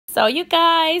So you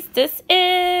guys, this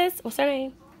is, what's her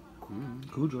name?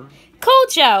 Cujo.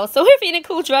 Cujo. So we're feeding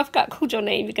Cujo. I forgot Cujo's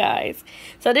name, you guys.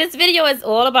 So this video is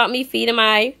all about me feeding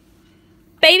my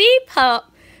baby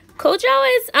pup. Cujo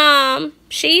is,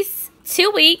 she's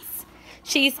 2 weeks.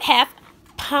 She's half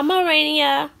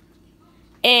Pomeranian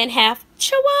and half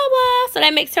Chihuahua. So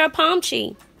that makes her a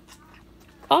Pomchi.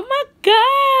 Oh my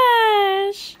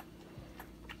gosh.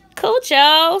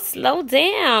 Cujo, slow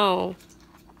down.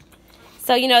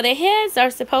 So, you know, their heads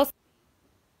are supposed to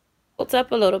tilt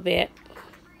up a little bit.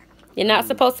 You're not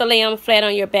supposed to lay them flat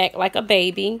on your back like a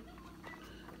baby.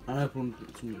 I have one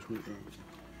too much weight down.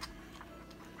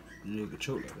 You get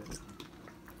choked like that.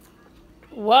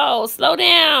 Whoa, slow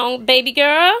down, baby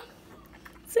girl.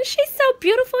 So she's so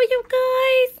beautiful, you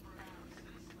guys.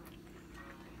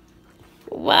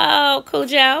 Wow,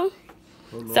 Cujo.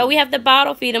 So we have to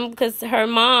bottle feed them because her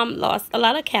mom lost a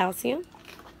lot of calcium.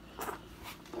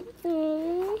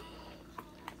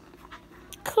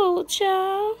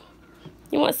 Cujo.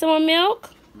 You want some more milk?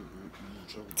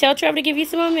 Tell Trevor to give you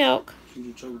some more milk.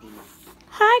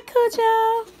 Hi,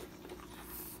 Cujo.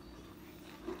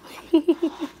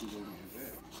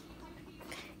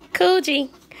 Cujo.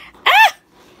 Ah!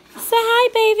 Say hi,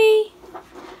 baby.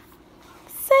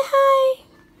 Say hi.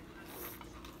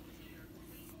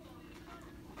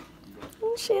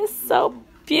 Oh, she is so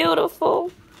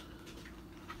beautiful.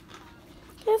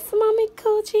 Yes, mommy,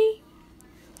 Cujo.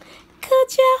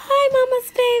 Cujo, hi,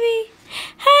 mama's baby.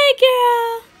 Hi,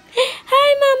 girl. Hi,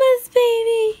 mama's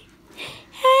baby.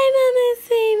 Hi, mama's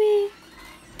baby.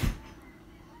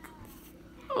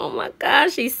 Oh my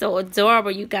gosh, she's so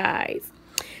adorable, you guys.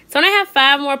 So I have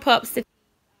 5 more pups.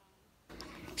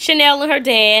 Chanel and her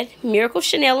dad, Miracle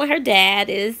Chanel and her dad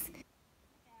is in the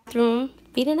bathroom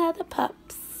feeding other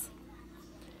pups.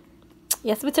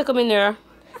 Yes, we took them in there.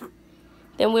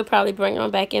 Then we'll probably bring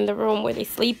them back in the room where they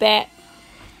sleep at.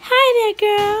 Hi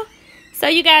there, girl. So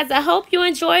you guys, I hope you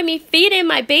enjoy me feeding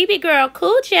my baby girl,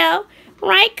 Cujo.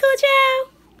 Right,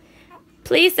 Cujo?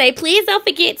 Please don't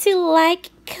forget to like,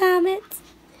 comment,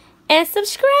 and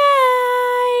subscribe.